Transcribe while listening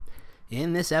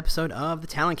In this episode of the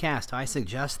Talent Cast, I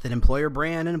suggest that employer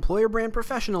brand and employer brand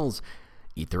professionals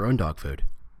eat their own dog food.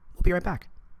 We'll be right back.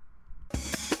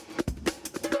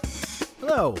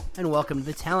 Hello, and welcome to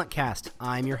the Talent Cast.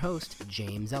 I'm your host,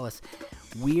 James Ellis.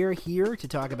 We're here to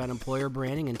talk about employer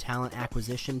branding and talent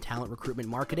acquisition, talent recruitment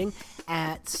marketing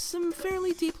at some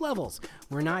fairly deep levels.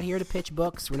 We're not here to pitch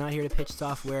books. We're not here to pitch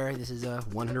software. This is a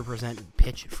 100%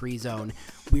 pitch-free zone.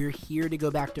 We're here to go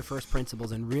back to first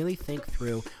principles and really think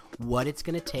through what it's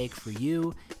going to take for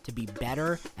you to be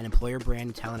better at employer brand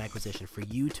and talent acquisition, for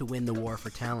you to win the war for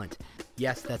talent.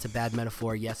 Yes, that's a bad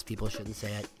metaphor. Yes, people shouldn't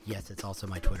say it. Yes, it's also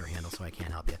my Twitter handle, so I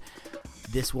can't help you.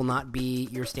 This will not be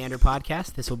your standard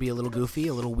podcast. This will be a little goofy,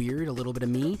 a little weird, a little bit of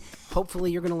me.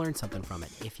 Hopefully, you're going to learn something from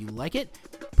it. If you like it,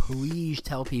 please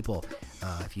tell people.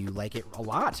 If you like it a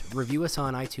lot, review us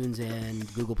on iTunes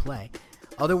and Google Play.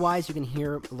 Otherwise, you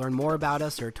can learn more about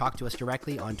us or talk to us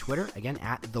directly on Twitter, again,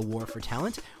 at The War for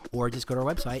Talent, or just go to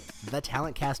our website,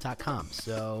 thetalentcast.com.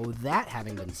 So that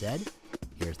having been said,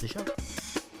 here's the show.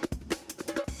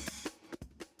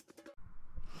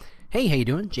 Hey, how you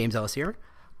doing? James Ellis here.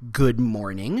 Good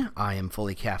morning. I am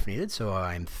fully caffeinated, so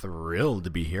I'm thrilled to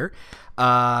be here.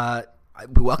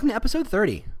 Welcome to episode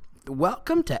 30.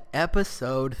 Welcome to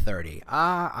episode 30.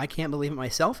 I can't believe it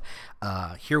myself.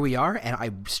 Here we are,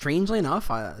 and strangely enough,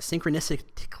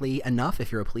 synchronistically enough,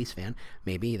 if you're a police fan,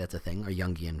 maybe that's a thing, or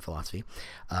Jungian philosophy,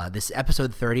 this is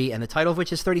episode 30, and the title of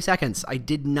which is 30 Seconds. I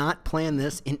did not plan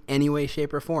this in any way,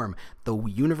 shape, or form. The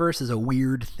universe is a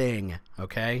weird thing,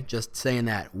 okay? Just saying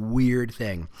that, weird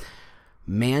thing.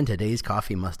 Man, today's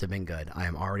coffee must have been good. I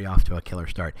am already off to a killer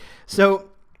start. So,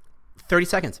 30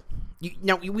 seconds.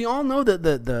 Now, we all know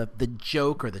the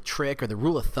joke or the trick or the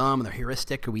rule of thumb or the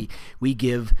heuristic we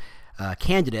give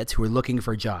candidates who are looking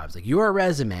for jobs. Like, your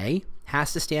resume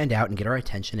has to stand out and get our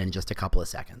attention in just a couple of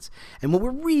seconds. And what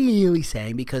we're really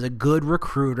saying, because a good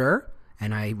recruiter,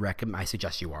 and I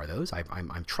suggest you are those. I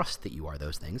trust that you are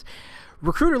those things.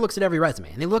 Recruiter looks at every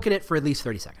resume, and they look at it for at least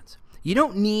 30 seconds. You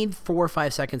don't need 4 or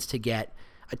 5 seconds to get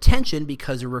attention,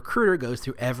 because a recruiter goes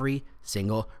through every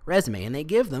single resume, and they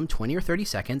give them 20 or 30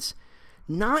 seconds,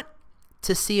 not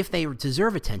to see if they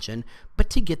deserve attention, but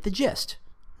to get the gist,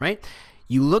 right?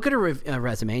 You look at a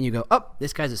resume and you go, oh,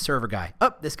 this guy's a server guy.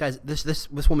 Oh, this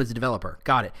woman's a developer.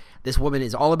 Got it. This woman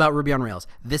is all about Ruby on Rails.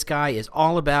 This guy is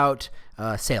all about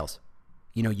sales.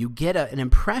 You know, you get an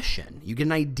impression, you get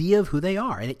an idea of who they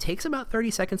are, and it takes about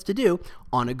 30 seconds to do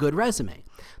on a good resume.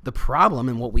 The problem,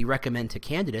 and what we recommend to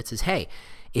candidates, is, hey,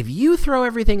 if you throw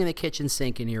everything in the kitchen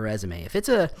sink in your resume, if it's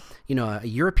a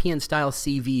European-style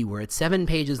CV where it's 7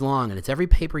 pages long and it's every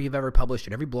paper you've ever published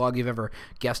and every blog you've ever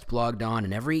guest blogged on,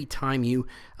 and every time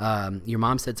your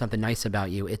mom said something nice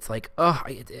about you, it's like,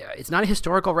 it's not a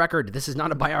historical record. This is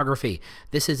not a biography.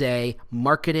 This is a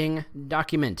marketing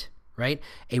document. Right?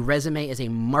 A resume is a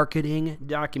marketing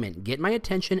document. Get my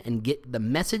attention and get the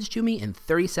message to me in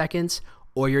 30 seconds,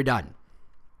 or you're done.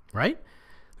 Right?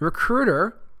 The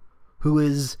recruiter, who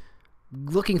is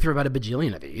looking through about a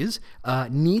bajillion of these,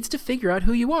 needs to figure out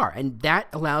who you are. And that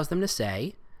allows them to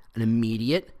say an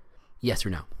immediate yes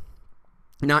or no.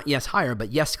 Not yes, hire,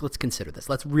 but yes, let's consider this.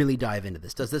 Let's really dive into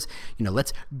this. Does this,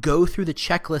 let's go through the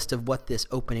checklist of what this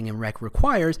opening and rec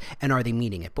requires, and are they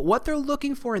meeting it? But what they're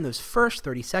looking for in those first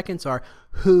 30 seconds are,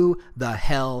 who the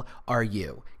hell are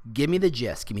you? Give me the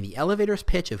gist. Give me the elevator's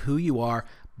pitch of who you are.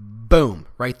 Boom,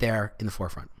 right there in the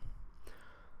forefront.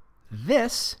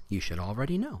 This you should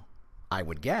already know. I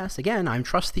would guess. Again, I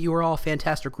trust that you are all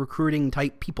fantastic recruiting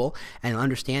type people and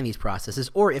understand these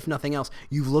processes, or if nothing else,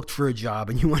 you've looked for a job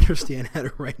and you understand how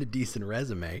to write a decent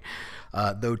resume.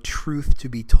 Though truth to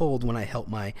be told, when I help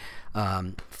my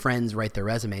friends write their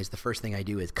resumes, the first thing I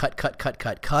do is cut.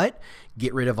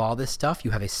 Get rid of all this stuff.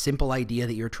 You have a simple idea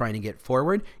that you're trying to get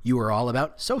forward. You are all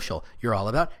about social. You're all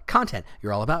about content.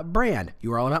 You're all about brand.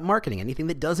 You are all about marketing. Anything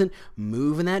that doesn't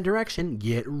move in that direction,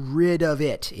 get rid of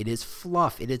it. It is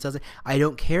fluff. I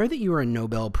don't care that you are a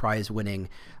Nobel Prize winning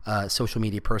social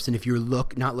media person. If you're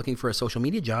not looking for a social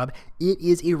media job, it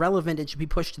is irrelevant. It should be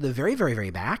pushed to the very, very, very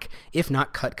back, if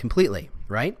not cut completely,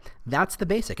 right? That's the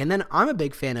basic. And then I'm a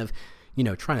big fan of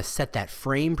trying to set that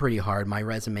frame pretty hard. My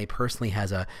resume personally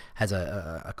has a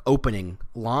opening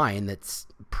line that's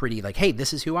pretty like, hey,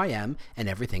 this is who I am, and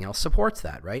everything else supports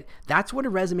that, right? That's what a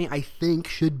resume, I think,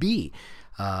 should be.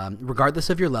 Regardless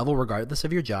of your level, regardless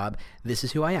of your job, this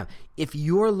is who I am. If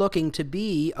you're looking to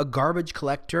be a garbage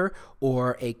collector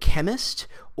or a chemist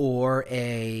or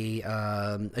a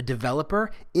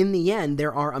developer, in the end,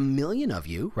 there are a million of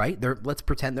you, right? Let's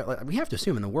pretend that we have to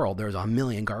assume in the world there's a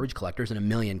million garbage collectors and a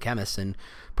million chemists and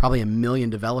probably a million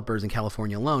developers in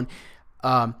California alone.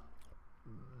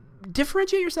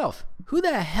 Differentiate yourself. Who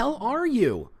the hell are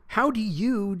you? How do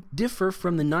you differ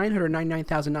from the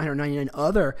 999,999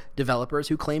 other developers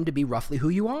who claim to be roughly who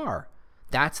you are?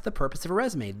 That's the purpose of a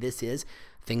resume. This is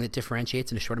the thing that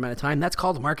differentiates in a short amount of time. That's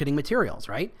called marketing materials,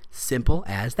 right? Simple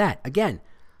as that. Again,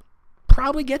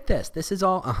 probably get this. This is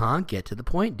all, get to the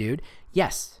point, dude.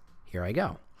 Yes, here I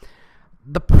go.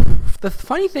 The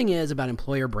funny thing is about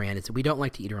employer brand is that we don't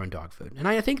like to eat our own dog food. And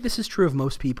I think this is true of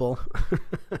most people.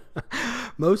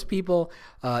 Most people,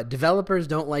 developers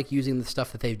don't like using the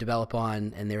stuff that they've developed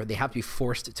on, and they have to be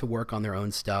forced to work on their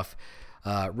own stuff.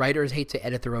 Writers hate to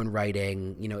edit their own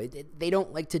writing. They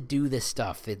don't like to do this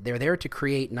stuff. They're there to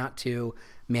create, not to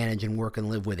manage and work and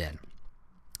live within.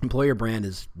 Employer brand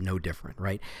is no different,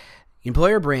 right?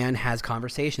 Employer brand has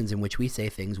conversations in which we say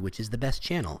things, which is the best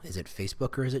channel? Is it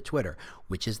Facebook or is it Twitter?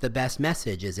 Which is the best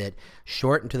message? Is it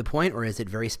short and to the point, or is it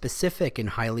very specific and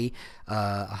highly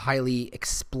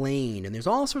explained? And there's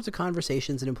all sorts of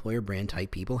conversations that employer brand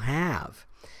type people have.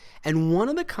 And one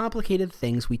of the complicated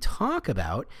things we talk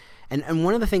about, and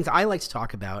one of the things I like to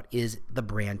talk about, is the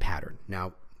brand pattern.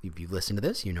 Now, if you've listened to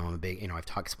this, I'm a big, I've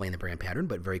explained the brand pattern,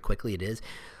 but very quickly it is,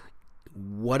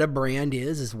 what a brand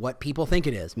is what people think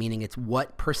it is, meaning it's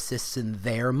what persists in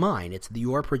their mind. It's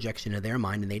your projection of their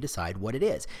mind, and they decide what it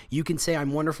is. You can say,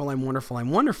 I'm wonderful, I'm wonderful, I'm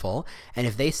wonderful. And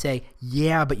if they say,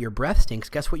 yeah, but your breath stinks,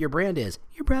 guess what your brand is?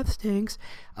 Your breath stinks.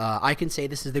 I can say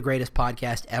this is the greatest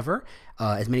podcast ever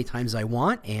as many times as I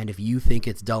want. And if you think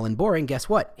it's dull and boring, guess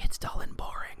what? It's dull and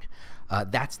boring.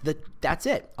 That's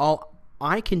it. All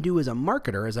I can do as a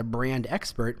marketer, as a brand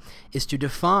expert, is to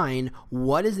define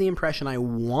what is the impression I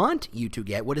want you to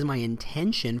get, what is my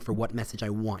intention for what message I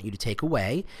want you to take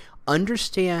away,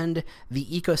 understand the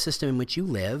ecosystem in which you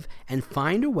live, and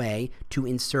find a way to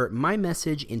insert my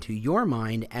message into your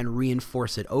mind and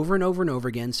reinforce it over and over and over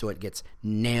again so it gets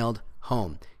nailed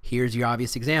home. Here's your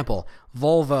obvious example.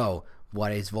 Volvo.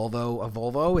 What is Volvo a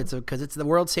Volvo? It's because it's the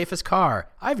world's safest car.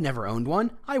 I've never owned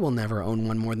one. I will never own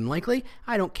one, more than likely.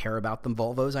 I don't care about them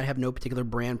Volvos. I have no particular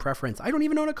brand preference. I don't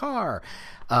even own a car.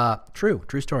 True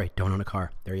story. Don't own a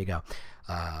car. There you go.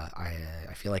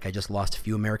 I feel like I just lost a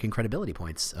few American credibility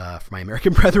points for my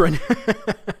American brethren.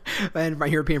 And my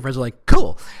European friends are like,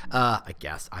 cool. I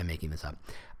guess I'm making this up.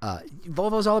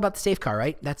 Volvo's all about the safe car,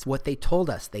 right? That's what they told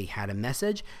us. They had a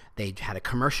message. They had a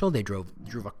commercial. They drove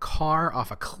a car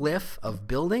off a cliff of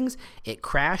buildings. It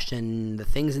crashed, and the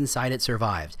things inside it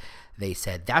survived. They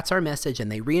said, that's our message,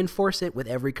 and they reinforce it with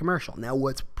every commercial. Now,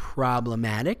 what's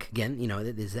problematic, again,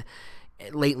 is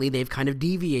lately they've kind of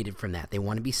deviated from that. They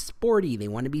want to be sporty. They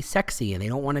want to be sexy, and they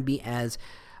don't want to be as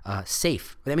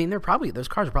safe. I mean, those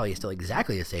cars are probably still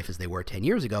exactly as safe as they were 10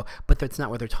 years ago, but that's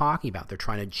not what they're talking about. They're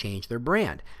trying to change their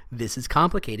brand. This is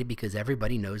complicated because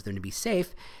everybody knows them to be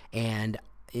safe, and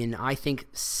in, I think,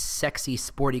 sexy,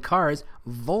 sporty cars,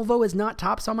 Volvo is not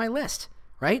tops on my list,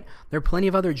 right? There are plenty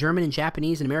of other German and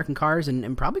Japanese and American cars,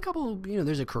 and probably a couple,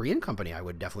 there's a Korean company I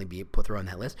would definitely throw on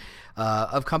that list,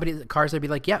 of cars that'd be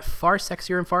like, yeah, far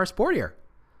sexier and far sportier.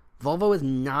 Volvo is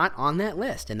not on that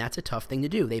list, and that's a tough thing to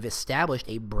do. They've established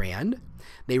a brand.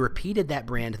 They repeated that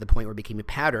brand to the point where it became a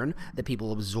pattern that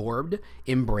people absorbed,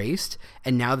 embraced,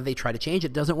 and now that they try to change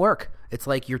it doesn't work. It's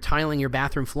like you're tiling your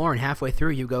bathroom floor, and halfway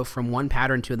through you go from one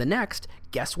pattern to the next.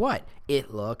 Guess what?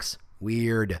 It looks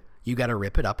weird. You got to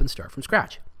rip it up and start from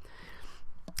scratch.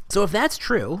 So if that's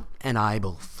true, and I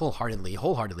wholeheartedly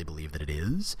believe that it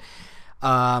is,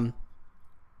 how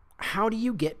do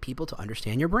you get people to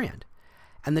understand your brand?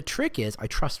 And the trick is,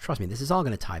 trust me, this is all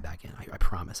going to tie back in. I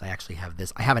promise. I actually have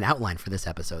this. I have an outline for this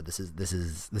episode. This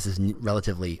is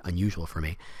relatively unusual for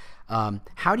me.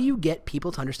 How do you get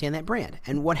people to understand that brand?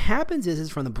 And what happens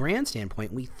is from the brand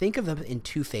standpoint, we think of them in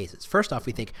two phases. First off,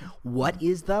 we think, what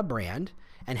is the brand?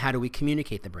 And how do we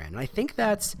communicate the brand? And I think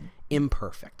that's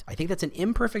imperfect. I think that's an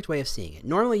imperfect way of seeing it.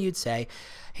 Normally you'd say,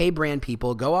 hey, brand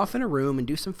people, go off in a room and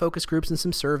do some focus groups and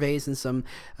some surveys and some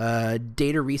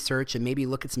data research and maybe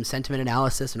look at some sentiment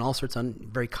analysis and all sorts of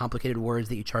very complicated words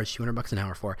that you charge $200 an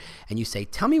hour for. And you say,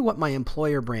 tell me what my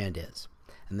employer brand is.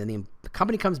 And then the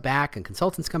company comes back and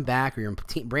consultants come back or your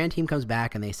brand team comes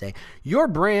back and they say, your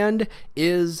brand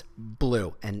is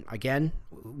blue. And again,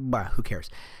 who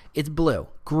cares? It's blue.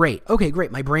 Great. Okay,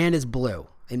 great. My brand is blue.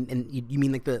 And you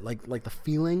mean like the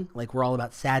feeling, like we're all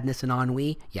about sadness and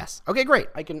ennui? Yes. Okay, great.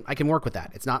 I can work with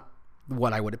that. It's not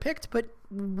what I would have picked, but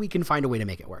we can find a way to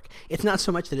make it work. It's not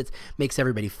so much that it makes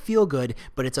everybody feel good,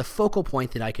 but it's a focal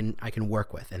point that I can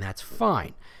work with, and that's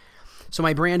fine. So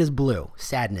my brand is blue.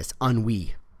 Sadness,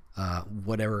 ennui,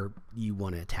 whatever you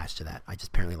want to attach to that. I just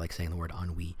apparently like saying the word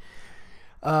ennui.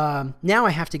 now I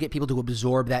have to get people to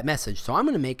absorb that message. So I'm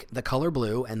going to make the color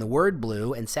blue and the word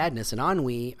blue and sadness and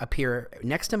ennui appear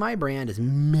next to my brand as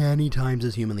many times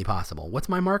as humanly possible. What's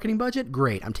my marketing budget?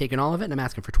 Great. I'm taking all of it and I'm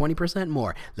asking for 20%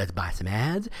 more. Let's buy some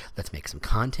ads. Let's make some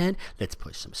content. Let's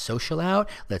push some social out.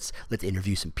 Let's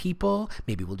interview some people.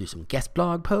 Maybe we'll do some guest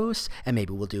blog posts, and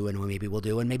maybe we'll do, and maybe we'll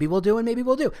do, and maybe we'll do, and maybe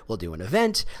we'll do. We'll do an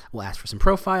event. We'll ask for some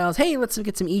profiles. Hey, let's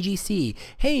get some EGC.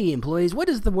 Hey, employees, what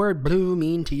does the word blue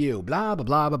mean to you? Blah, blah,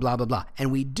 blah, blah, blah, blah, blah.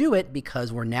 And we do it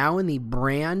because we're now in the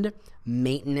brand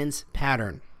maintenance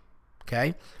pattern.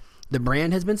 Okay? The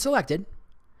brand has been selected,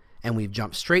 and we've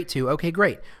jumped straight to, okay,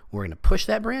 great. We're going to push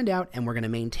that brand out, and we're going to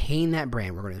maintain that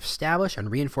brand. We're going to establish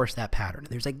and reinforce that pattern.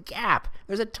 There's a gap.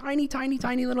 There's a tiny, tiny,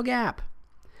 tiny little gap.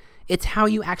 It's how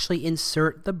you actually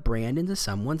insert the brand into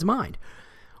someone's mind.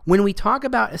 When we talk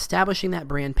about establishing that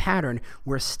brand pattern,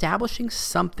 we're establishing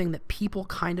something that people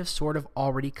kind of sort of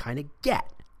already kind of get.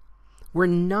 We're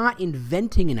not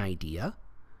inventing an idea.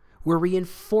 We're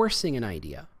reinforcing an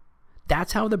idea.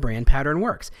 That's how the brand pattern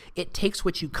works. It takes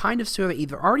what you kind of sort of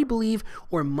either already believe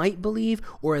or might believe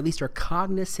or at least are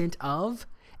cognizant of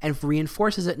and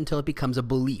reinforces it until it becomes a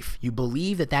belief. You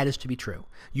believe that that is to be true.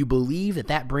 You believe that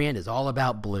that brand is all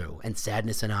about blue and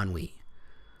sadness and ennui.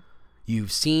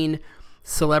 You've seen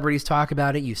celebrities talk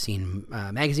about it. You've seen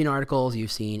magazine articles.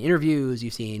 You've seen interviews.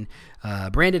 You've seen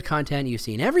branded content. You've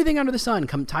seen everything under the sun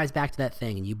ties back to that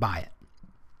thing, and you buy it.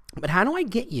 But how do I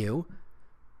get you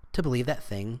to believe that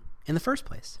thing in the first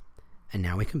place? And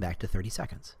now we come back to 30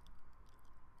 seconds,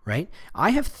 right?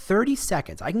 I have 30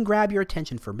 seconds. I can grab your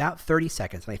attention for about 30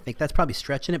 seconds. And I think that's probably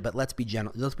stretching it, but let's be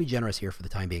generous here for the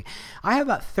time being. I have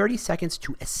about 30 seconds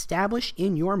to establish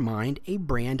in your mind a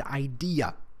brand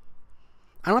idea.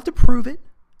 I don't have to prove it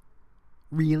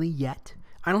really yet.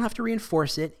 I don't have to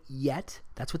reinforce it yet.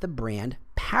 That's what the brand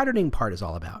patterning part is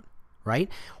all about, right?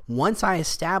 Once I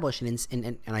establish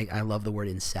and I love the word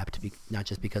incept, not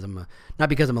because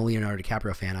I'm a Leonardo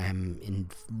DiCaprio fan. I am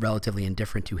relatively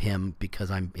indifferent to him because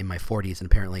I'm in my 40s, and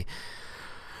apparently,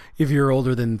 if you're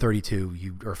older than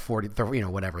 32, or 40,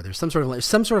 whatever. There's some sort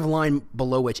of line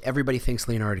below which everybody thinks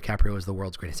Leonardo DiCaprio is the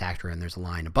world's greatest actor, and there's a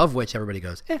line above which everybody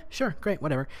goes, sure, great,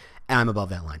 whatever. And I'm above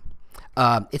that line.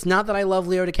 It's not that I love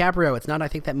Leo DiCaprio. It's not I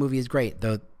think that movie is great,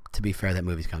 though. To be fair, that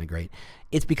movie's kind of great.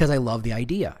 It's because I love the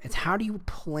idea. It's how do you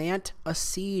plant a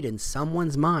seed in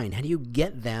someone's mind? How do you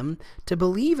get them to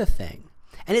believe a thing?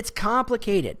 And it's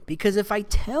complicated because if I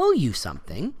tell you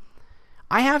something,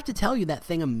 I have to tell you that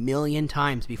thing 1,000,000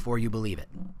 times before you believe it.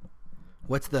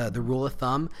 What's the rule of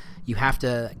thumb?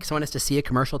 Someone has to see a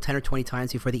commercial 10 or 20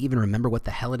 times before they even remember what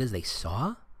the hell it is they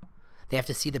saw. They have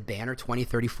to see the banner 20,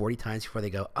 30, 40 times before they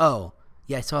go, oh,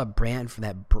 yeah, I saw a banner for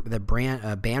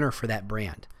that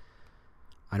brand.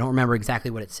 I don't remember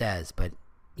exactly what it says, but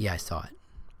yeah, I saw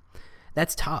it.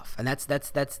 That's tough, and that's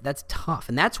tough,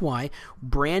 and that's why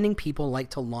branding people like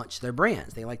to launch their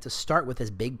brands. They like to start with this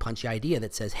big punchy idea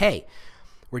that says, "Hey,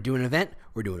 we're doing an event,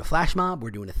 we're doing a flash mob, we're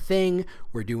doing a thing,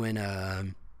 we're doing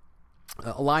a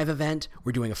live event,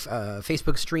 we're doing a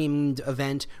Facebook streamed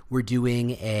event, we're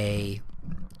doing a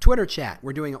Twitter chat,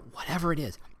 we're doing whatever it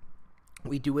is."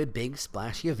 We do a big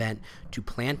splashy event to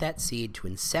plant that seed, to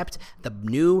incept the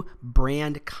new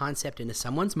brand concept into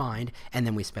someone's mind, and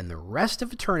then we spend the rest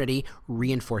of eternity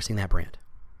reinforcing that brand.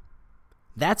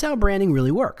 That's how branding really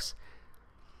works.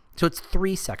 So it's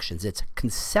 3 sections. It's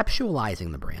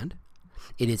conceptualizing the brand.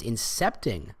 It is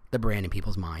incepting the brand in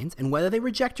people's minds, and whether they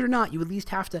reject it or not, you at least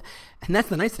have to, and that's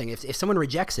the nice thing, if someone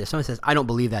rejects it, if someone says, I don't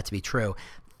believe that to be true,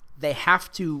 they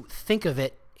have to think of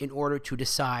it in order to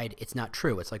decide it's not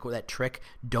true. It's like that trick,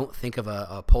 don't think of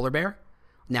a polar bear.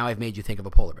 Now I've made you think of a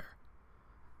polar bear.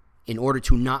 In order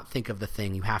to not think of the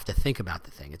thing, you have to think about the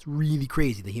thing. It's really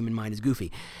crazy. The human mind is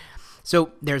goofy.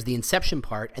 So there's the inception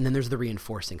part, and then there's the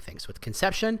reinforcing thing. So it's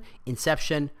conception,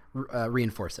 inception,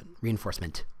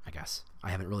 reinforcement, I guess. I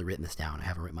haven't really written this down. I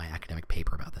haven't written my academic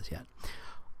paper about this yet.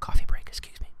 Coffee break,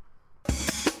 excuse me.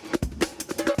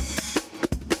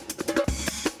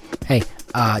 Hey,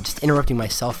 just interrupting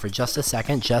myself for just a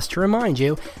second, just to remind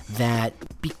you that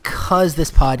because this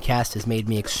podcast has made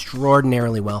me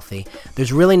extraordinarily wealthy,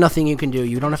 there's really nothing you can do.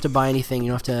 You don't have to buy anything. You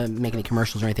don't have to make any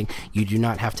commercials or anything. You do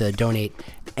not have to donate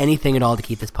anything at all to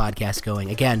keep this podcast going.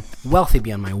 Again, wealthy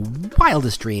beyond my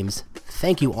wildest dreams.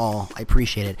 Thank you all. I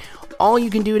appreciate it. All you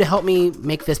can do to help me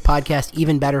make this podcast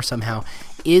even better somehow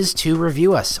is to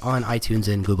review us on iTunes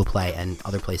and Google Play and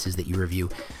other places that you review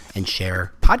and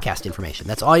share podcast information.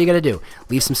 That's all you got to do.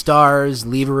 Leave some stars,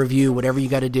 leave a review, whatever you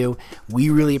got to do. We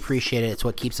really appreciate it. It's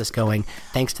what keeps us going.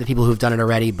 Thanks to the people who've done it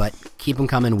already, but keep them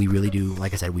coming. We really do.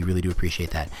 Like I said, we really do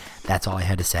appreciate that. That's all I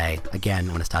had to say. Again,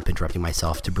 I want to stop interrupting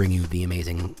myself to bring you the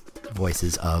amazing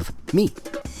voices of me.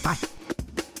 Bye.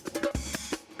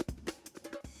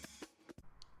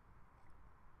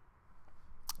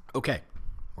 Okay,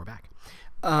 we're back.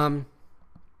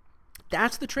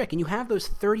 That's the trick. And you have those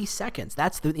 30 seconds.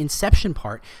 That's the inception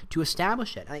part to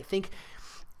establish it. And I think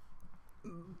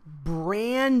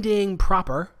branding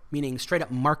proper, meaning straight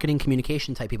up marketing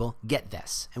communication type people, get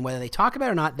this. And whether they talk about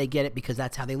it or not, they get it because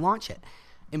that's how they launch it.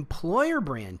 Employer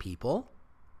brand people,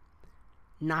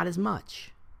 not as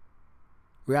much.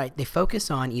 Right? They focus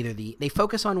on they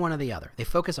focus on one or the other. They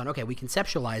focus on, okay, we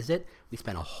conceptualized it. We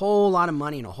spent a whole lot of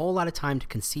money and a whole lot of time to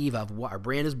conceive of what our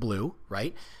brand is blue,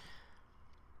 right?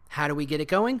 How do we get it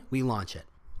going? We launch it.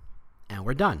 And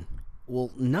we're done.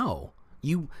 Well, no.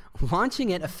 You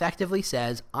launching it effectively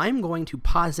says, I'm going to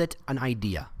posit an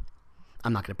idea.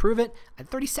 I'm not going to prove it. At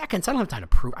 30 seconds, I don't have time to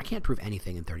prove. I can't prove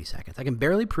anything in 30 seconds. I can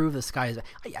barely prove the sky is...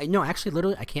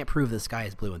 literally, I can't prove the sky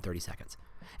is blue in 30 seconds.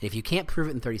 And if you can't prove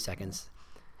it in 30 seconds...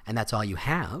 and that's all you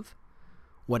have,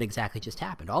 what exactly just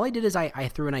happened? All I did is I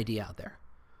threw an idea out there,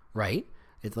 right?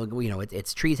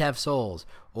 It's trees have souls,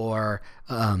 or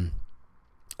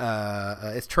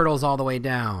it's turtles all the way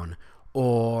down,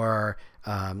 or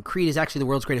Creed is actually the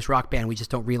world's greatest rock band. We just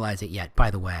don't realize it yet.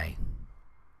 By the way,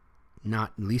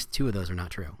 at least two of those are not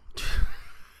true.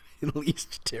 At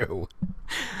least two.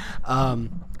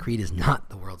 Creed is not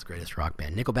the world's greatest rock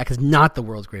band. Nickelback is not the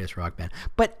world's greatest rock band.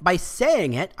 But by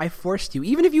saying it, I forced you.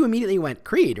 Even if you immediately went,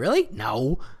 Creed, really?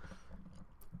 No.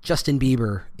 Justin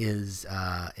Bieber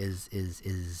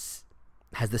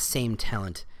has the same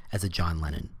talent as a John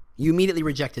Lennon. You immediately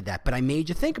rejected that, but I made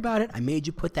you think about it. I made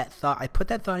you put that thought. I put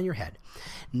that thought in your head.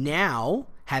 Now,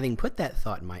 having put that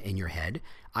thought in your head,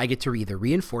 I get to either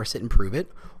reinforce it and prove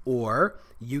it, or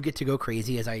you get to go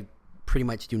crazy as I pretty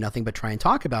much do nothing but try and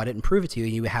talk about it and prove it to you,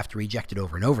 and you have to reject it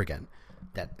over and over again.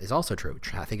 That is also true.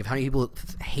 I think of how many people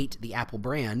hate the Apple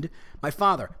brand. My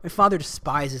father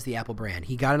despises the Apple brand.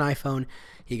 He got an iPhone.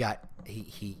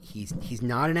 He's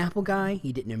not an Apple guy.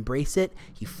 He didn't embrace it.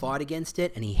 He fought against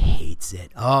it, and he hates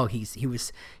it. Oh, he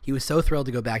was so thrilled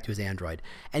to go back to his Android.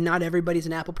 And not everybody's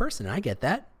an Apple person, and I get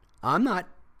that. I'm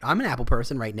an Apple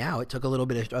person right now. It took a little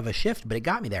bit of a shift, but it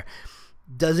got me there.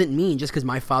 Doesn't mean just because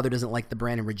my father doesn't like the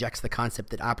brand and rejects the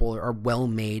concept that Apple are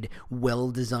well-made,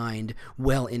 well-designed,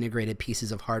 well-integrated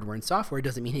pieces of hardware and software,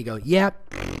 doesn't mean he go, yeah,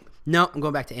 no, I'm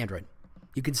going back to Android.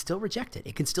 You can still reject it.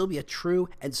 It can still be a true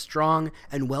and strong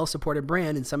and well-supported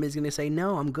brand, and somebody's going to say,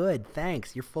 no, I'm good,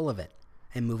 thanks, you're full of it,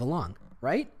 and move along,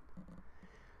 right?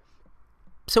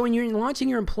 So when you're launching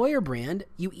your employer brand,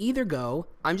 you either go,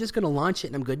 I'm just going to launch it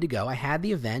and I'm good to go. I had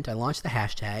the event. I launched the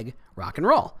hashtag rock and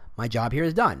roll. My job here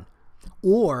is done.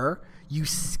 Or you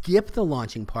skip the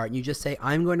launching part and you just say,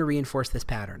 I'm going to reinforce this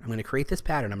pattern. I'm going to create this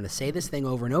pattern. I'm going to say this thing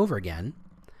over and over again,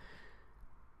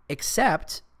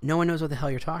 except no one knows what the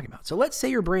hell you're talking about. So let's say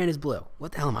your brand is blue.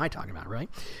 What the hell am I talking about, right?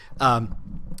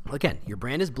 Again, your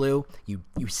brand is blue. You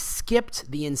skipped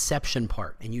the inception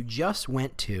part and you just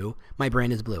went to my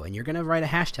brand is blue. And you're going to write a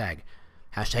hashtag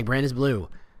brand is blue.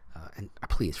 And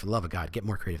please, for the love of God, get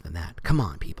more creative than that. Come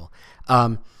on, people.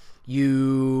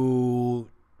 You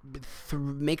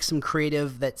make some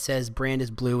creative that says brand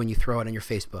is blue and you throw it on your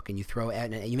Facebook and you throw it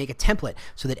and you make a template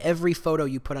so that every photo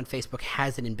you put on Facebook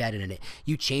has it embedded in it.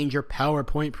 You change your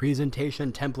PowerPoint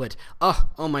presentation template.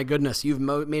 Oh my goodness, you've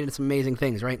made some amazing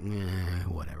things, right?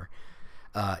 Whatever.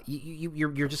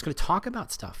 You're just going to talk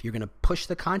about stuff. You're going to push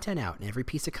the content out, and every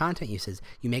piece of content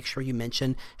you make sure you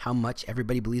mention how much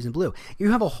everybody believes in blue. You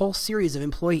have a whole series of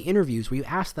employee interviews where you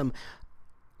ask them,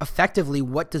 effectively,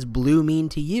 what does blue mean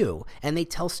to you? And they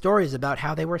tell stories about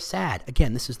how they were sad.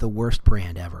 Again, this is the worst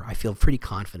brand ever. I feel pretty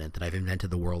confident that I've invented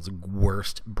the world's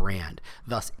worst brand,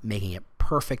 thus making it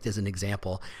perfect as an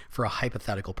example for a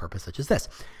hypothetical purpose such as this.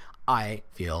 I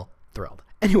feel thrilled.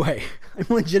 Anyway, I'm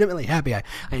legitimately happy I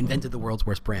invented the world's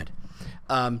worst brand.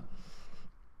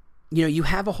 You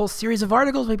have a whole series of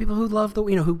articles by people who love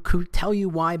who tell you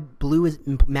why blue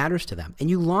matters to them,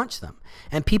 and you launch them,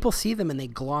 and people see them and they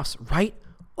gloss right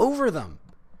over them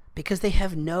because they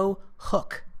have no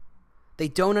hook. They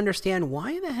don't understand,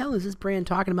 why the hell is this brand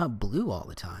talking about blue all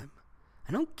the time?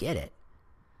 I don't get it.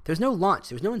 There's no launch.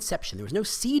 There was no inception. There was no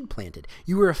seed planted.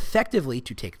 You were effectively,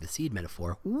 to take the seed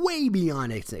metaphor, way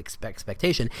beyond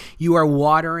expectation. You are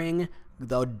watering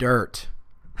the dirt.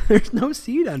 There's no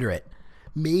seed under it.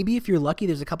 Maybe if you're lucky,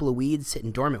 there's a couple of weeds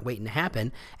sitting dormant waiting to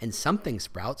happen and something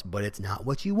sprouts, but it's not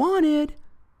what you wanted.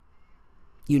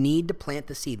 You need to plant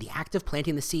the seed. The act of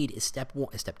planting the seed is step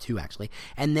two actually,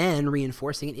 and then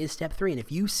reinforcing it is step 3. And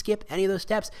if you skip any of those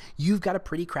steps, you've got a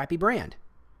pretty crappy brand.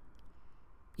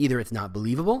 Either it's not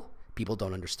believable, people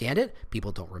don't understand it,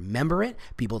 people don't remember it,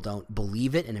 people don't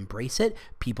believe it and embrace it,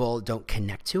 people don't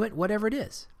connect to it, whatever it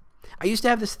is. I used to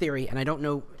have this theory, and I don't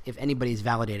know if anybody's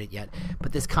validated it yet,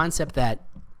 but this concept that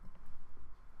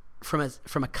from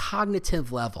a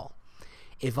cognitive level,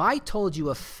 if I told you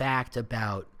a fact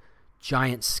about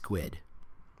giant squid,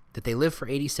 that they live for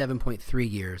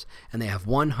 87.3 years and they have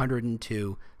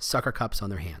 102 sucker cups on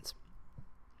their hands,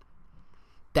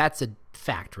 that's a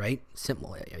fact, right?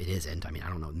 Simple. It isn't. I mean, I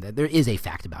don't know. There is a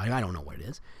fact about it. I don't know what it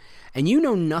is. And you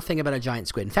know nothing about a giant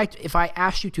squid. In fact, if I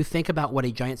asked you to think about what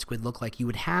a giant squid looked like, you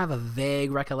would have a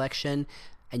vague recollection,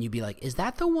 and you'd be like, is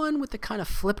that the one with the kind of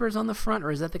flippers on the front,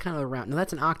 or is that the kind of the round? No,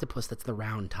 that's an octopus. That's the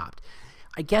round topped.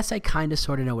 I guess I kind of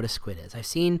sort of know what a squid is. I've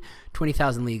seen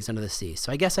 20,000 Leagues Under the Sea,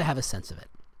 so I guess I have a sense of it.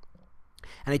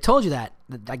 And I told you that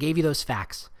I gave you those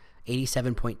facts,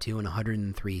 87.2 and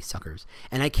 103 suckers.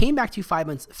 And I came back to you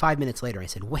 5 minutes later. I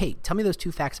said, wait, tell me those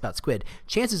 2 facts about squid.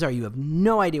 Chances are you have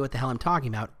no idea what the hell I'm talking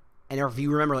about. And if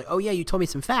you remember, like, oh yeah, you told me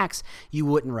some facts, you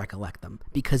wouldn't recollect them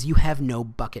because you have no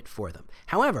bucket for them.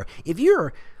 However, if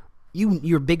you're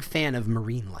a big fan of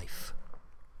marine life,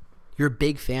 you're a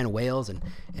big fan of whales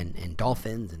and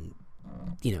dolphins and,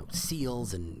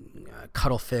 seals and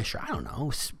cuttlefish, or I don't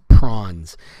know,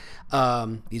 prawns.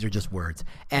 These are just words.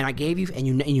 And I gave you, and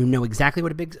you know exactly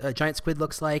what a big giant squid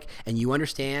looks like, and you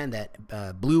understand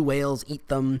that blue whales eat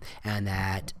them, and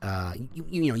that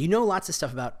you know lots of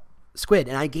stuff about squid.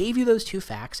 And I gave you those 2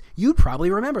 facts. You'd probably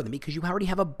remember them because you already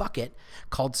have a bucket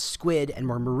called squid and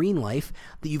more marine life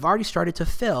that you've already started to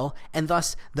fill, and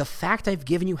thus the fact I've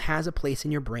given you has a place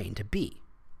in your brain to be.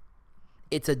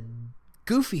 It's a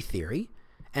goofy theory,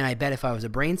 and I bet if I was a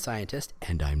brain scientist,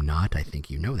 and I'm not, I think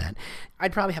you know that,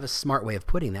 I'd probably have a smart way of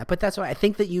putting that, but that's why I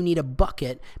think that you need a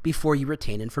bucket before you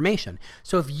retain information.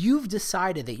 So if you've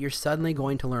decided that you're suddenly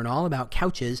going to learn all about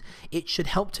couches, it should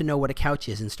help to know what a couch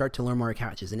is and start to learn more about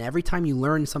couches. And every time you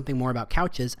learn something more about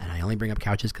couches, and I only bring up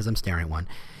couches because I'm staring at one,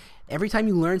 every time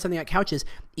you learn something about couches,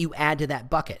 you add to that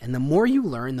bucket. And the more you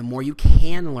learn, the more you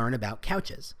can learn about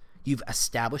couches. You've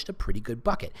established a pretty good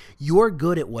bucket. You're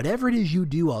good at whatever it is you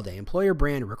do all day, employer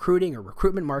brand, or recruiting, or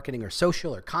recruitment marketing, or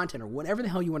social, or content, or whatever the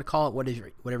hell you want to call it,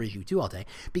 whatever it is you do all day,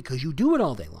 because you do it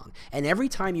all day long. And every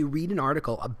time you read an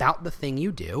article about the thing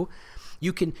you do,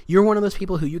 you're one of those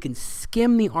people who you can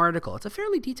skim the article. It's a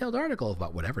fairly detailed article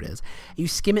about whatever it is. You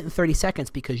skim it in 30 seconds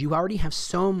because you already have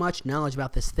so much knowledge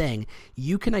about this thing.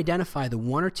 You can identify the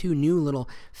 1 or 2 new little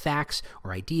facts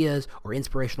or ideas or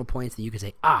inspirational points that you can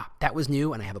say, that was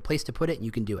new and I have a place to put it, and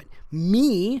you can do it.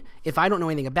 Me, if I don't know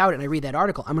anything about it and I read that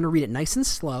article, I'm going to read it nice and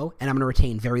slow, and I'm going to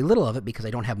retain very little of it because I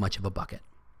don't have much of a bucket.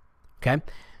 Okay?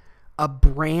 A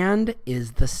brand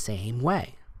is the same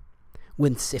way.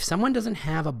 If someone doesn't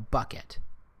have a bucket,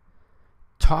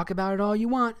 talk about it all you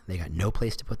want, they got no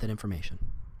place to put that information.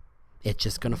 It's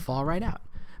just going to fall right out.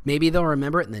 Maybe they'll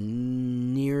remember it in the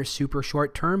near super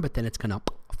short term, but then it's going to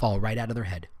fall right out of their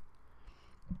head.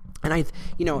 And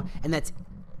and that's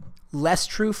less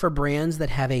true for brands that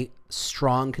have a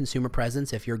strong consumer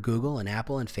presence. If you're Google and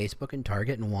Apple and Facebook and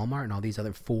Target and Walmart and all these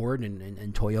other Ford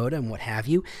and Toyota and what have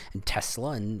you, and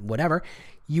Tesla and whatever,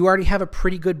 you already have a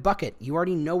pretty good bucket. You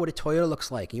already know what a Toyota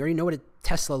looks like. You already know what a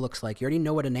Tesla looks like. You already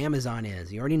know what an Amazon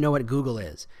is. You already know what Google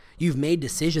is. You've made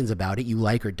decisions about it you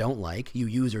like or don't like, you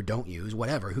use or don't use,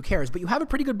 whatever, who cares? But you have a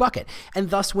pretty good bucket. And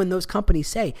thus, when those companies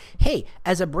say, hey,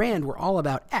 as a brand, we're all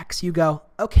about X, you go,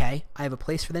 okay, I have a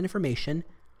place for that information,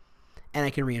 and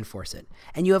I can reinforce it.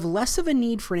 And you have less of a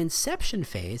need for an inception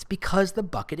phase because the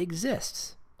bucket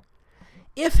exists.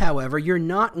 If, however, you're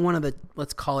not one of the,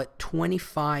 let's call it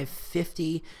 25,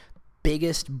 50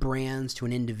 biggest brands to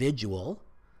an individual,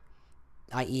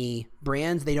 i.e.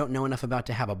 brands they don't know enough about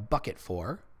to have a bucket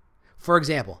for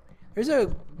example,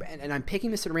 and I'm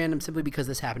picking this at random simply because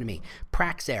this happened to me,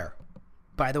 Praxair,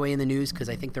 by the way, in the news because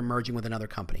I think they're merging with another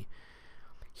company.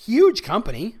 Huge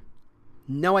company.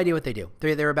 No idea what they do.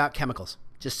 They're about chemicals.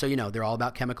 Just so you know, they're all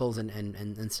about chemicals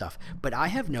and stuff. But I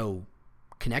have no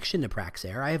connection to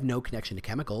Praxair. I have no connection to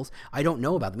chemicals. I don't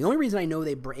know about them. The only reason I know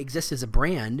they exist as a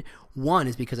brand, one,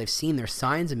 is because I've seen their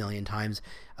signs a million times,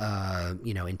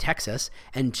 in Texas,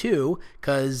 and two,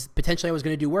 because potentially I was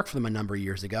going to do work for them a number of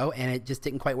years ago, and it just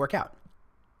didn't quite work out.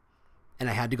 And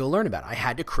I had to go learn about it. I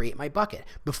had to create my bucket.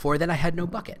 Before that, I had no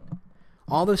bucket.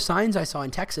 All those signs I saw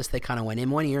in Texas, they kind of went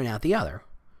in one ear and out the other,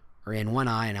 or in one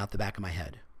eye and out the back of my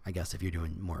head. I guess if you're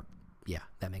doing more, yeah,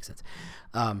 that makes sense.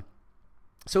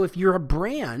 So if you're a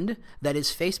brand that is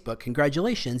Facebook,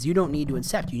 congratulations, you don't need to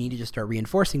incept. You need to just start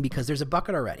reinforcing because there's a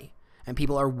bucket already. And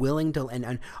people are willing to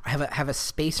and have a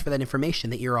space for that information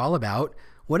that you're all about,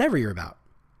 whatever you're about.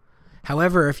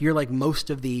 However, if you're like most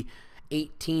of the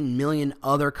 18 million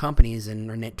other companies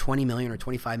and 20 million or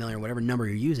 25 million or whatever number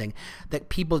you're using that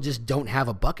people just don't have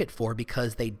a bucket for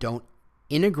because they don't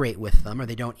integrate with them or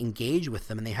they don't engage with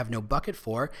them and they have no bucket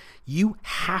for, you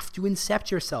have to incept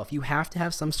yourself. You have to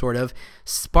have some sort of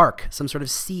spark, some sort of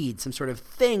seed, some sort of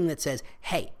thing that says,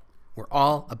 hey, we're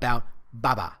all about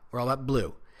Baba. We're all about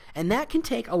blue. And that can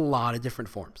take a lot of different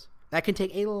forms. That can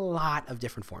take a lot of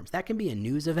different forms. That can be a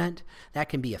news event. That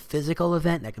can be a physical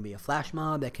event. That can be a flash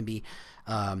mob. That can be,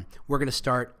 we're going to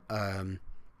start, you're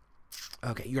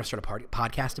going to start a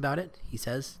podcast about it, he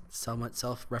says, somewhat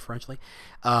self-referentially.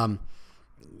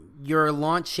 You're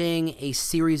launching a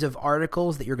series of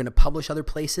articles that you're going to publish other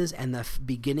places, and the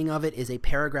beginning of it is a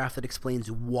paragraph that explains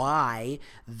why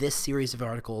this series of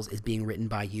articles is being written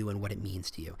by you and what it means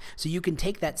to you. So you can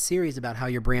take that series about how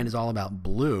your brand is all about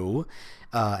blue,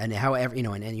 and however,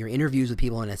 and your interviews with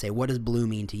people and say, what does blue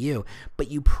mean to you? But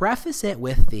you preface it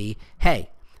with the, hey,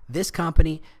 this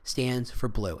company stands for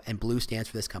blue, and blue stands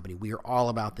for this company. We are all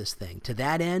about this thing. To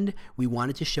that end, we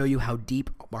wanted to show you how deep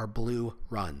our blue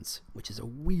runs, which is a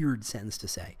weird sentence to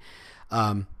say.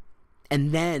 And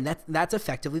then that's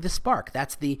effectively the spark.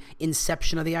 That's the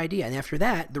inception of the idea. And after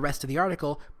that, the rest of the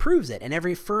article proves it. And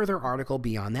every further article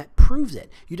beyond that proves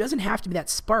it. You doesn't have to be that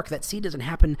spark. That seed doesn't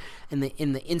happen in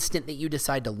the instant that you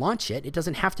decide to launch it. It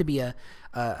doesn't have to be a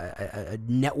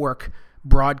network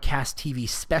broadcast TV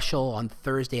special on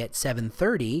Thursday at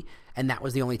 7:30, and that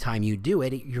was the only time you do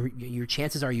it. Your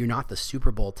chances are you're not the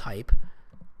Super Bowl type,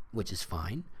 which is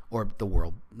fine, or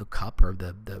the Cup, or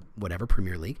the whatever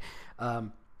Premier League.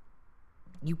 But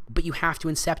you have to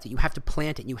incept it. You have to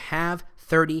plant it. You have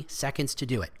 30 seconds to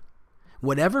do it.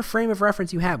 Whatever frame of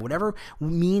reference you have, whatever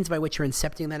means by which you're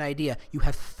incepting that idea, you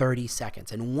have 30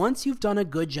 seconds. And once you've done a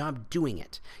good job doing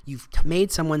it, you've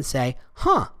made someone say,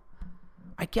 I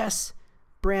guess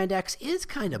brand X is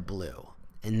kind of blue.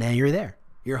 And then you're there.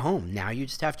 You're home. Now you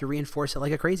just have to reinforce it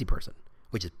like a crazy person,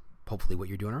 which is hopefully what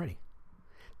you're doing already.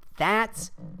 That's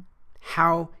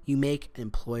how you make an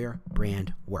employer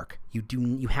brand work.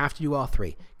 You have to do all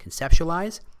three: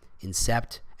 conceptualize,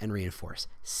 incept, and reinforce.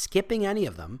 Skipping any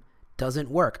of them doesn't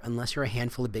work unless you're a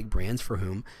handful of big brands for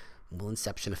whom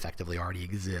inception effectively already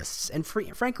exists. And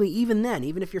frankly, even then,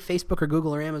 even if you're Facebook or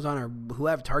Google or Amazon or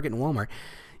whoever, Target and Walmart,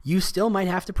 you still might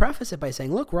have to preface it by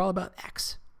saying, look, we're all about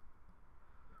X,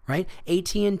 right?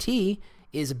 AT&T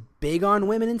is big on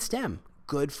women in STEM.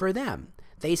 Good for them.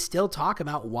 They still talk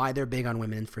about why they're big on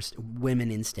women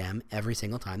in STEM every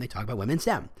single time they talk about women in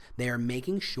STEM. They are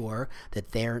making sure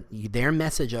that their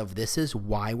message of this is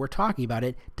why we're talking about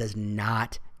it does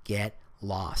not get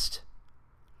lost.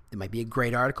 It might be a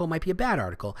great article, it might be a bad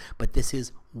article, but this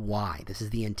is why. This is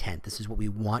the intent. This is what we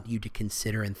want you to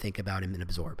consider and think about and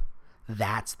absorb.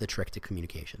 That's the trick to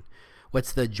communication.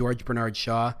 What's the George Bernard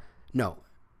Shaw? No.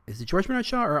 Is it George Bernard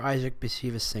Shaw or Isaac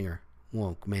Bashevis Singer?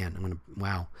 Whoa, man.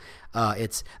 Wow.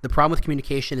 It's the problem with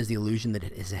communication is the illusion that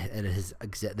it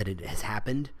has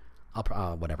happened.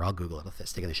 Whatever. I'll Google it. I'll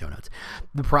stick it in the show notes.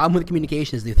 The problem with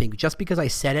communication is they think just because I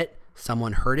said it,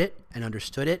 someone heard it and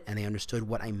understood it, and they understood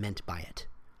what I meant by it.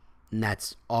 And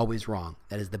that's always wrong.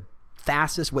 That is the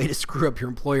fastest way to screw up your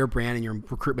employer brand and your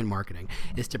recruitment marketing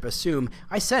is to assume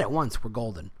I said it once, we're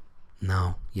golden.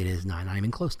 No, it is not even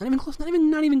close. Not even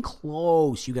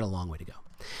close. You got a long way to go.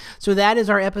 So that is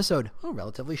our episode.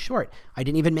 Relatively short. I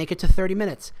didn't even make it to 30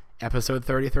 minutes. Episode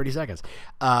 30 seconds.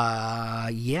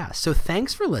 So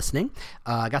thanks for listening.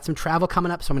 I got some travel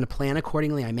coming up, so I'm going to plan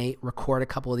accordingly. I may record a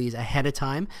couple of these ahead of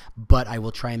time, but I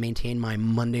will try and maintain my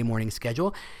Monday morning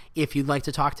schedule. If you'd like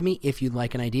to talk to me, if you'd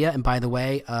like an idea, and by the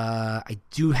way, I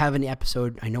do have an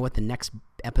episode. I know what the next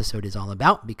episode is all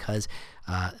about because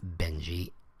Benji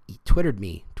tweeted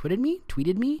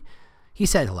me. He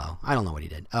said hello. I don't know what he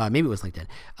did. Maybe it was LinkedIn.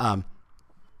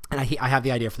 And I have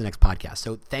the idea for the next podcast.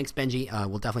 So thanks, Benji.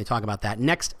 We'll definitely talk about that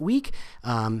next week.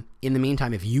 In the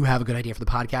meantime, if you have a good idea for the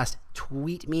podcast,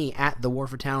 tweet me at The War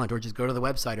for Talent, or just go to the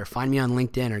website or find me on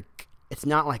LinkedIn. Or it's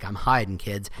not like I'm hiding,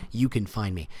 kids. You can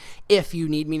find me. If you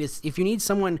need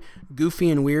someone goofy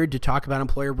and weird to talk about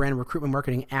employer brand recruitment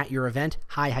marketing at your event,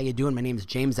 hi, how you doing? My name is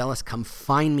James Ellis. Come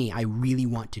find me. I really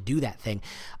want to do that thing.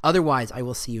 Otherwise, I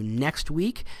will see you next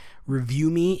week. Review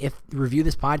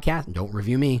this podcast. Don't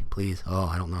review me, please.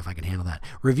 I don't know if I can handle that.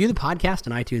 Review the podcast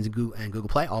on iTunes and Google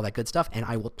Play, all that good stuff, and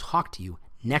I will talk to you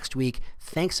next week.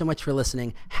 Thanks so much for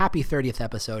listening. Happy 30th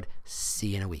episode. See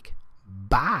you in a week.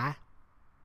 Bye.